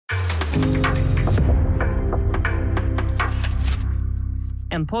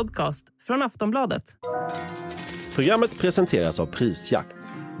En podcast från Aftonbladet. Programmet presenteras av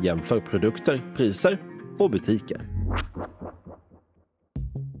Prisjakt. Jämför produkter, priser och butiker.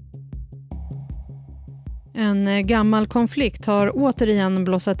 En gammal konflikt har återigen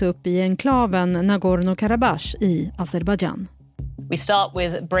blossat upp i enklaven Nagorno-Karabach i Azerbajdzjan. We start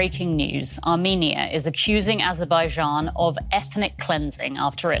with breaking news. Armenia is accusing Azerbaijan of ethnic cleansing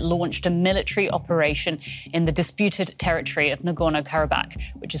after it launched a military operation in the disputed territory of Nagorno-Karabach,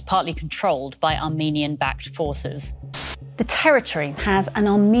 which is partly controlled by Armenian-backed forces. The territory has an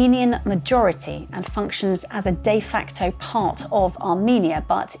Armenian majority and functions as a de facto part of Armenia,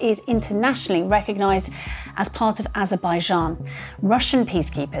 but is internationally recognized as part of Azerbaijan. Russian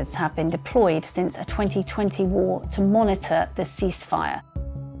peacekeepers have been deployed since a 2020 war to monitor the ceasefire.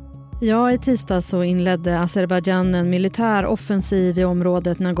 Ja, i tisdag så inledde Azerbajdzjan en militär offensiv i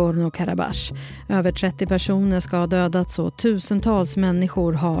området Nagorno-Karabach. Över 30 personer ska ha dödats och tusentals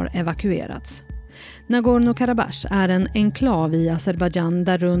människor har evakuerats. Nagorno-Karabach är en enklav i Azerbadjzjan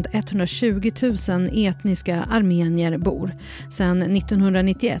där runt 120 000 etniska armenier bor. Sedan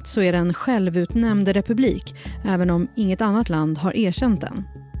 1991 så är det en självutnämnd republik, även om inget annat land har erkänt den.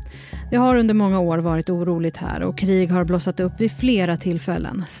 Det har under många år varit oroligt här och krig har blossat upp vid flera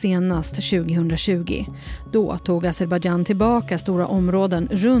tillfällen, senast 2020. Då tog Azerbajdzjan tillbaka stora områden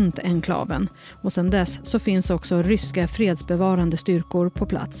runt enklaven och sedan dess så finns också ryska fredsbevarande styrkor på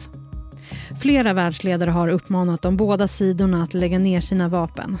plats. Flera världsledare har uppmanat de båda sidorna att lägga ner sina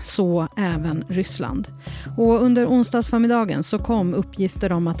vapen, så även Ryssland. Och under onsdagsförmiddagen så kom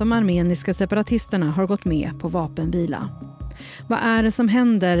uppgifter om att de armeniska separatisterna har gått med på vapenvila. Vad är det som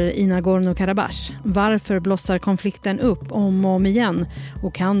händer i Nagorno-Karabach? Varför blossar konflikten upp om och om igen?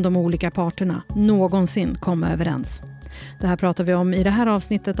 Och kan de olika parterna någonsin komma överens? Det här pratar vi om i det här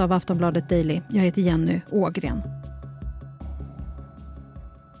avsnittet av Aftonbladet Daily. Jag heter Jenny Ågren.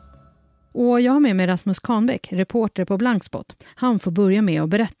 Och jag har med mig Rasmus Canbäck, reporter på Blankspot. Han får börja med att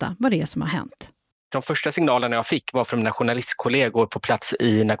berätta vad det är som har hänt. De första signalerna jag fick var från mina journalistkollegor på plats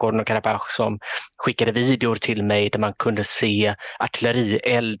i Nagorno-Karabach som skickade videor till mig där man kunde se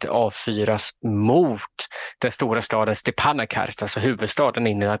artillerield avfyras mot den stora staden Stepanakert, alltså huvudstaden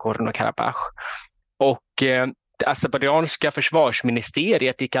in i Nagorno-Karabach. Och det azerbajdzjanska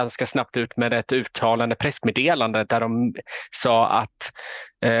försvarsministeriet gick ganska snabbt ut med ett uttalande pressmeddelande där de sa att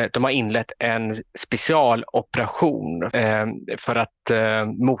de har inlett en specialoperation för att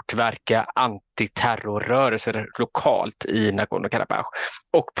motverka antiterrorrörelser lokalt i Nagorno-Karabach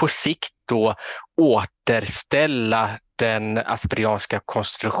och på sikt då återställa den azerbajdzjanska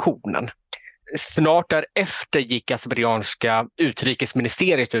konstitutionen. Snart därefter gick azerbajdzjanska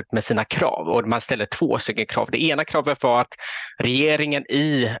utrikesministeriet ut med sina krav och man ställde 2 stycken krav. Det ena kravet var att regeringen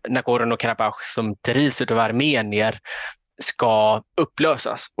i Nagorno-Karabach som drivs av armenier ska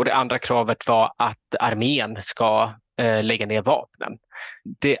upplösas och det andra kravet var att armén ska lägga ner vapnen.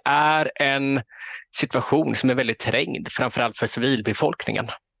 Det är en situation som är väldigt trängd, framförallt för civilbefolkningen.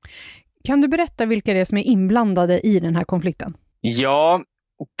 Kan du berätta vilka det är som är inblandade i den här konflikten? Ja,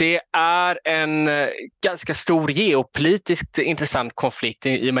 det är en ganska stor geopolitiskt intressant konflikt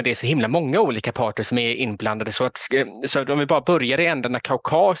i och med det är så himla många olika parter som är inblandade. Så om vi bara börjar i änden när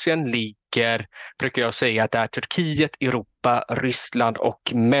Kaukasien ligger, brukar jag säga att det är Turkiet, Europa, Ryssland och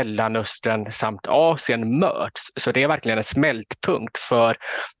Mellanöstern samt Asien möts. Så det är verkligen en smältpunkt för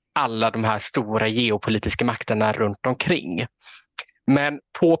alla de här stora geopolitiska makterna runt omkring. Men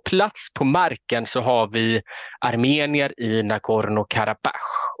på plats på marken så har vi armenier i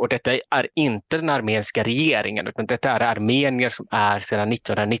Nagorno-Karabach. Och detta är inte den armeniska regeringen utan detta är armenier som är sedan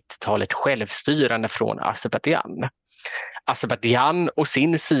 1990-talet självstyrande från Azerbajdzjan. Azerbajdzjan å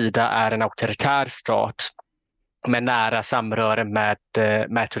sin sida är en auktoritär stat med nära samröre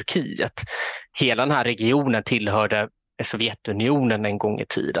med Turkiet. Hela den här regionen tillhörde Sovjetunionen en gång i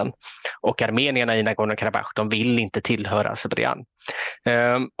tiden. Och armenierna i Nagorno-Karabach, de vill inte tillhöra Azerbajdzjan.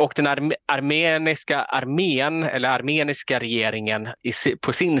 Och den armeniska armén eller armeniska regeringen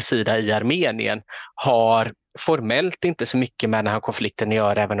på sin sida i Armenien har formellt inte så mycket med den här konflikten att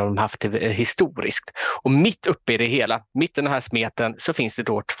göra, även om de haft det historiskt. Och mitt uppe i det hela, mitt i den här smeten, så finns det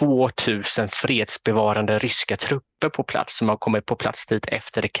då 2000 fredsbevarande ryska trupper på plats som har kommit på plats dit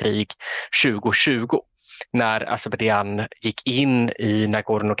efter krig 2020. När Azerbajdzjan gick in i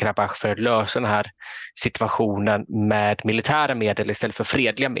Nagorno-Karabach för att lösa den här situationen med militära medel istället för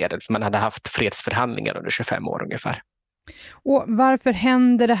fredliga medel. För man hade haft fredsförhandlingar under 25 år ungefär. Och varför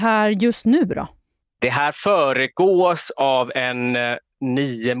händer det här just nu då? Det här föregås av en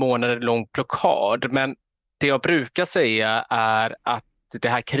 9 månader lång blockad. Men det jag brukar säga är att det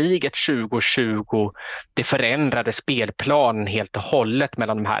här kriget 2020, det förändrade spelplanen helt och hållet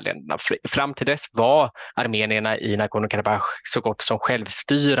mellan de här länderna. Fram till dess var armenierna i Nagorno-Karabach så gott som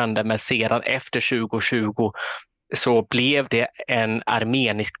självstyrande, men sedan efter 2020 så blev det en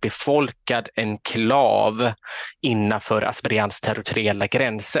armenisk befolkad enklav innanför Azerbajdzjans territoriella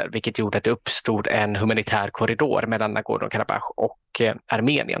gränser, vilket gjorde att det uppstod en humanitär korridor mellan Nagorno-Karabach och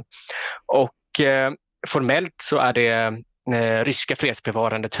Armenien. Och formellt så är det ryska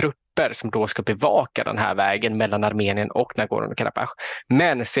fredsbevarande trupper som då ska bevaka den här vägen mellan Armenien och Nagorno-Karabach.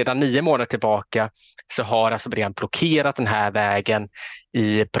 Men sedan 9 månader tillbaka så har Azerbajdzjan blockerat den här vägen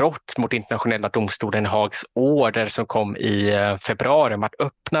i brott mot internationella domstolen Hags order som kom i februari om att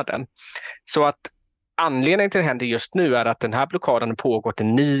öppna den. Så att anledningen till det händer just nu är att den här blockaden har pågått i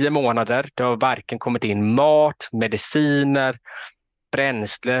 9 månader. Det har varken kommit in mat, mediciner,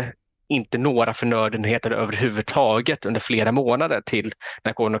 bränsle, inte några förnödenheter överhuvudtaget under flera månader till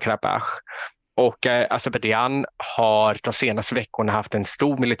Nagorno-Karabach. Och Azerbajdzjan har de senaste veckorna haft en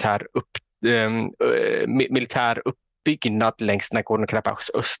stor militär uppbyggnad längs Nagorno-Karabachs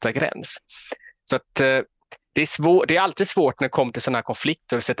östra gräns. Så att det är alltid svårt när det kommer till sådana här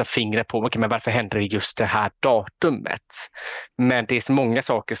konflikter att sätta fingret på men varför händer det just det här datumet. Men det är så många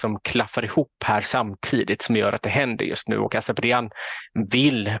saker som klaffar ihop här samtidigt som gör att det händer just nu, och Azerbajdzjan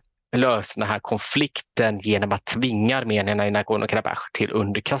vill lösa den här konflikten genom att tvinga armenierna i Nagorno-Karabach till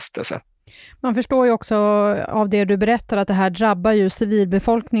underkastelse. Man förstår ju också av det du berättar att det här drabbar ju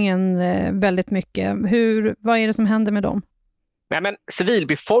civilbefolkningen väldigt mycket. Vad är det som händer med dem? Nej, men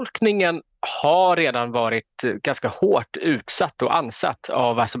civilbefolkningen har redan varit ganska hårt utsatt och ansatt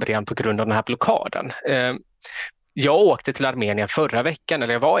av Azerbajdzjan på grund av den här blockaden. Jag åkte till Armenien förra veckan,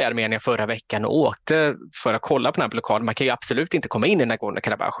 eller jag var i Armenien förra veckan och åkte för att kolla på den här blockaden. Man kan ju absolut inte komma in i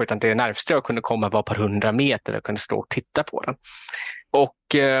Nagorno-Karabach, utan det närmaste jag kunde komma var ett par 100 meter och kunde stå och titta på den. Och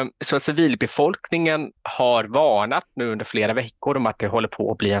så civilbefolkningen har varnat nu under flera veckor om att det håller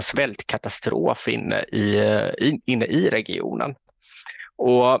på att bli en svältkatastrof inne i regionen.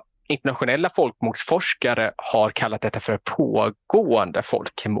 Och internationella folkmordsforskare har kallat detta för pågående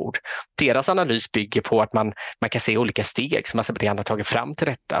folkmord. Deras analys bygger på att man kan se olika steg som Azerbajdzjan har tagit fram till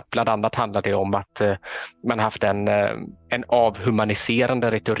detta. Bland annat handlar det om att man har haft en avhumaniserande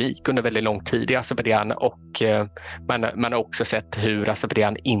retorik under väldigt lång tid i Azerbajdzjan, och man har också sett hur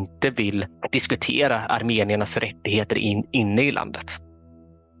Azerbajdzjan inte vill diskutera armeniernas rättigheter inne i landet.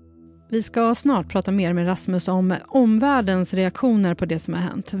 Vi ska snart prata mer med Rasmus om omvärldens reaktioner på det som har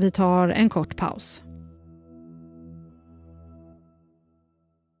hänt. Vi tar en kort paus.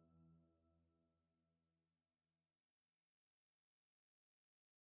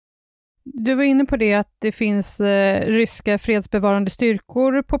 Du var inne på det att det finns ryska fredsbevarande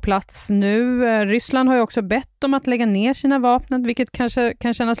styrkor på plats nu. Ryssland har ju också bett om att lägga ner sina vapen, vilket kanske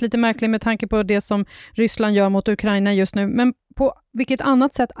kan kännas lite märkligt med tanke på det som Ryssland gör mot Ukraina just nu. Men på vilket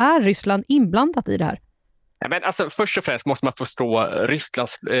annat sätt är Ryssland inblandat i det här? Ja, men alltså, först och främst måste man förstå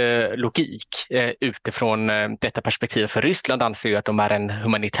Rysslands logik utifrån detta perspektiv. För Ryssland anser ju att de är en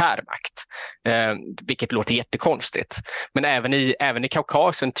humanitär makt, vilket låter jättekonstigt. Men även i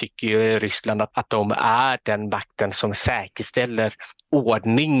Kaukasien tycker ju Ryssland att de är den makten som säkerställer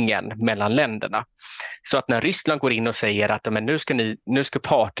ordningen mellan länderna. Så att när Ryssland går in och säger att men nu ska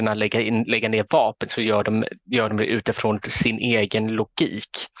parterna lägga ner vapen, så gör de det utifrån sin egen logik.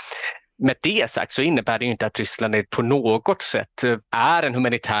 Med det sagt så innebär det inte att Ryssland på något sätt är en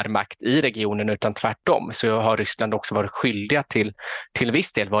humanitär makt i regionen, utan tvärtom så har Ryssland också varit skyldiga till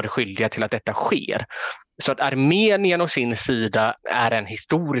viss del till att detta sker. Så att Armenien å sin sida är en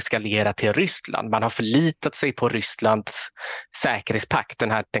historisk allierad till Ryssland. Man har förlitat sig på Rysslands säkerhetspakt,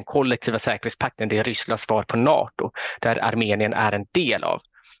 den kollektiva säkerhetspakten, det är Rysslands svar på NATO, där Armenien är en del av.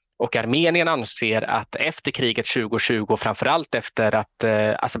 Och Armenien anser att efter kriget 2020, framförallt efter att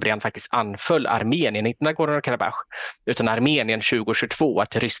Azerbajdzjan faktiskt anföll Armenien, inte Nagorno-Karabach, utan Armenien 2022,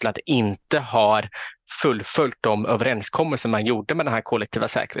 att Ryssland inte har fullföljt de överenskommelser man gjorde med den här kollektiva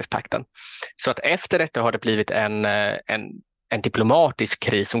säkerhetspakten. Så att efter detta har det blivit en diplomatisk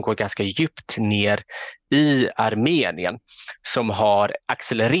kris som går ganska djupt ner i Armenien, som har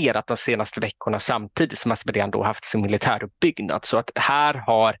accelererat de senaste veckorna samtidigt som Azerbajdzjan då haft sin militäruppbyggnad. Så att här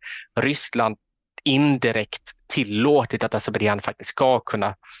har Ryssland indirekt tillåtit att Azerbajdzjan faktiskt ska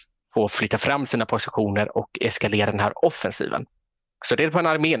kunna få flytta fram sina positioner och eskalera den här offensiven. Så det är på den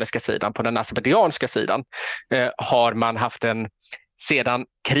armeniska sidan. På den azerbajdzjanska sidan har man haft sedan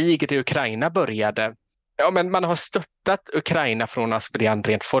kriget i Ukraina började. Ja, men man har stöttat Ukraina från Azerbajdzjan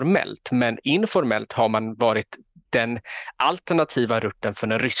rent formellt, men informellt har man varit den alternativa rutten för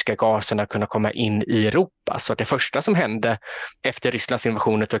den ryska gasen att kunna komma in i Europa. Så det första som hände efter Rysslands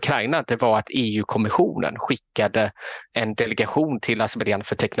invasion av Ukraina, det var att EU-kommissionen skickade en delegation till Azerbajdzjan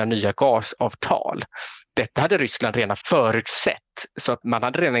för att teckna nya gasavtal. Detta hade Ryssland redan förutsett, så att man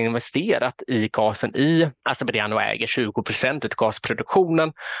hade redan investerat i gasen i Azerbajdzjan och äger 20% av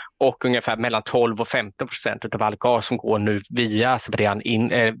gasproduktionen och ungefär mellan 12 och 15% av all gas som går nu via Azerbajdzjan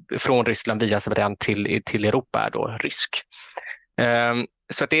från Ryssland via Azerbajdzjan till Europa är då rysk.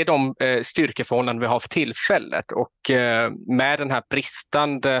 Så det är de styrkeförhållanden vi har för tillfället, och med den här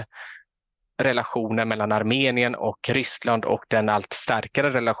bristande relationen mellan Armenien och Ryssland och den allt starkare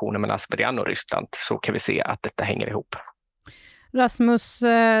relationen mellan Azerbajdzjan och Ryssland, så kan vi se att detta hänger ihop. Rasmus,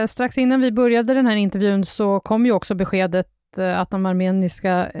 strax innan vi började den här intervjun så kom ju också beskedet att de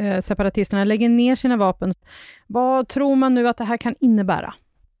armeniska separatisterna lägger ner sina vapen. Vad tror man nu att det här kan innebära?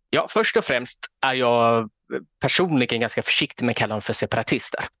 Ja, först och främst är jag personligen ganska försiktig med att kalla dem för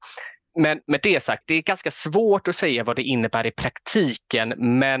separatister. Men med det sagt, det är ganska svårt att säga vad det innebär i praktiken,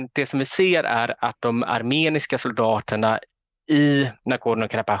 men det som vi ser är att de armeniska soldaterna i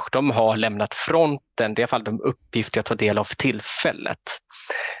Nagorno-Karabach, de har lämnat fronten, det är i alla fall de uppgifter jag tar del av för tillfället.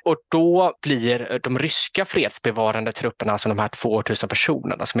 Och då blir de ryska fredsbevarande trupperna, alltså de här 2000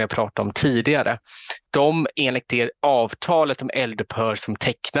 personerna som jag pratade om tidigare, de enligt det avtalet om eldupphör som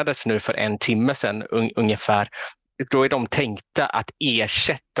tecknades nu för en timme sedan ungefär, då är de tänkta att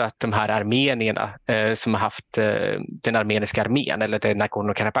ersätta de här armenierna som har haft den armeniska armén eller den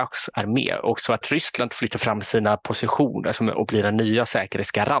Nagorno-Karabachs armé, och så att Ryssland flyttar fram sina positioner och blir den nya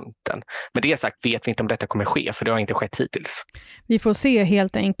säkerhetsgaranten. Men det sagt vet vi inte om detta kommer ske, för det har inte skett hittills. Vi får se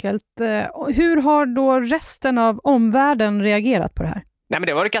helt enkelt. Hur har då resten av omvärlden reagerat på det här? Nej, men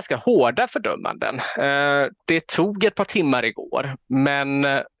det var ganska hårda fördömanden. Det tog ett par timmar igår, men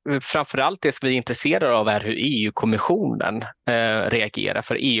framförallt det som vi är intresserade av är hur EU-kommissionen reagerar.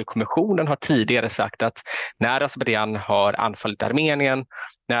 För EU-kommissionen har tidigare sagt att när Azerbajdzjan har anfallit Armenien,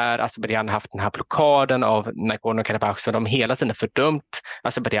 när Azerbajdzjan haft den här blockaden av Nagorno-Karabach, så de hela tiden fördömt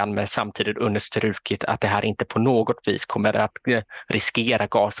Azerbajdzjan men samtidigt understrukit att det här inte på något vis kommer att riskera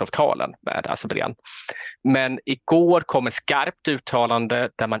gasavtalen med Azerbajdzjan. Men igår kom ett skarpt uttalande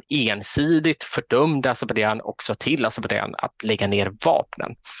där man ensidigt fördömde Azerbajdzjan också till Azerbajdzjan att lägga ner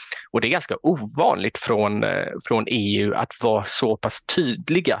vapnen. Och det är ganska ovanligt från EU att vara så pass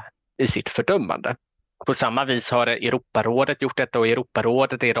tydliga i sitt fördömande. På samma vis har Europarådet gjort detta, och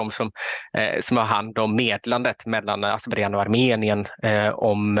Europarådet är de som har hand om medlandet mellan Azerbajdzjan och Armenien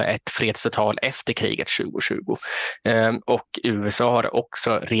om ett fredsavtal efter kriget 2020. Och USA har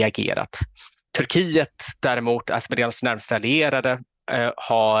också reagerat. Turkiet däremot, Azerbajdzjans närmsta allierade,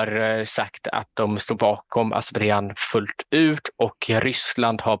 har sagt att de står bakom Azerbajdzjan fullt ut, och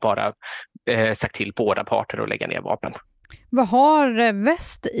Ryssland har bara sagt till båda parter att lägga ner vapen. Vad har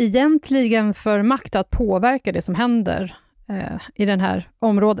väst egentligen för makt att påverka det som händer i det här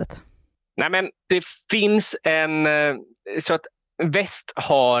området? Nej, men det finns så att väst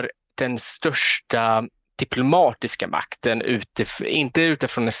har den största diplomatiska makten, inte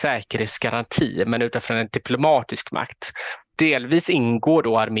utifrån en säkerhetsgaranti men utifrån en diplomatisk makt. Delvis ingår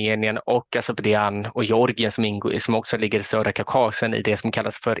då Armenien och Azerbajdzjan och Georgien som också ligger i södra Kaukasien i det som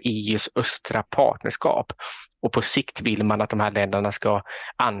kallas för EUs östra partnerskap. Och på sikt vill man att de här länderna ska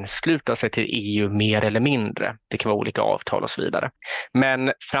ansluta sig till EU mer eller mindre. Det kan vara olika avtal och så vidare.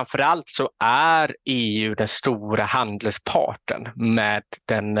 Men framförallt så är EU den stora handelsparten med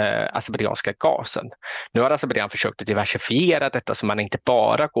den azerbajdzjanska gasen. Nu har Azerbajdzjan försökt att diversifiera detta så man inte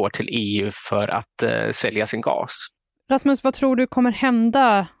bara går till EU för att sälja sin gas. Rasmus, vad tror du kommer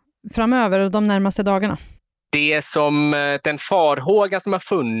hända framöver de närmaste dagarna? Den farhåga som har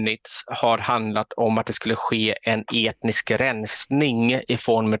funnits har handlat om att det skulle ske en etnisk rensning i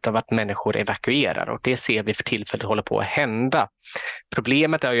form av att människor evakuerar, och det ser vi för tillfället håller på att hända.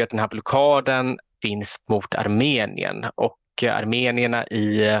 Problemet är ju att den här blockaden finns mot Armenien, och armenierna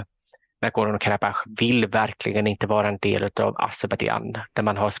i Nagorno-Karabach vill verkligen inte vara en del av Azerbajdzjan, där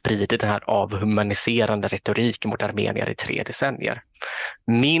man har spridit den här avhumaniserande retoriken mot armenier i 3 decennier.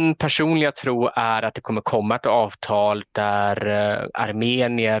 Min personliga tro är att det kommer komma ett avtal där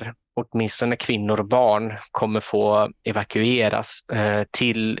armenier, åtminstone kvinnor och barn, kommer få evakueras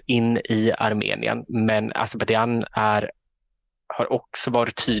in i Armenien. Men Azerbajdzjan har också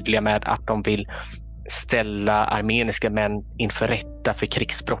varit tydliga med att de vill ställa armeniska män inför rätta för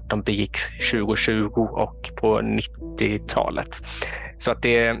krigsbrott de begick 2020 och på 90-talet. Så att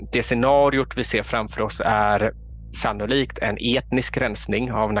det scenariot vi ser framför oss är sannolikt en etnisk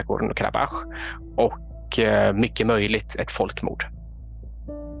rensning av Nagorno-Karabach och mycket möjligt ett folkmord.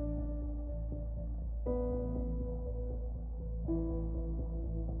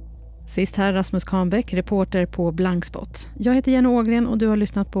 Sist här Rasmus Canbäck, reporter på Blankspot. Jag heter Jenny Ågren och du har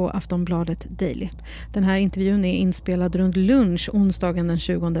lyssnat på Aftonbladet Daily. Den här intervjun är inspelad runt lunch onsdagen den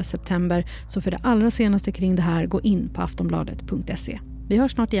 20 september. Så för det allra senaste kring det här, gå in på aftonbladet.se. Vi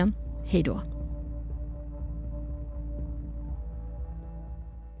hörs snart igen. Hej då!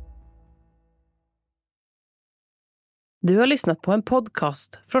 Du har lyssnat på en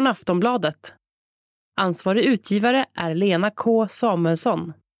podcast från Aftonbladet. Ansvarig utgivare är Lena K.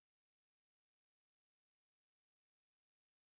 Samuelsson.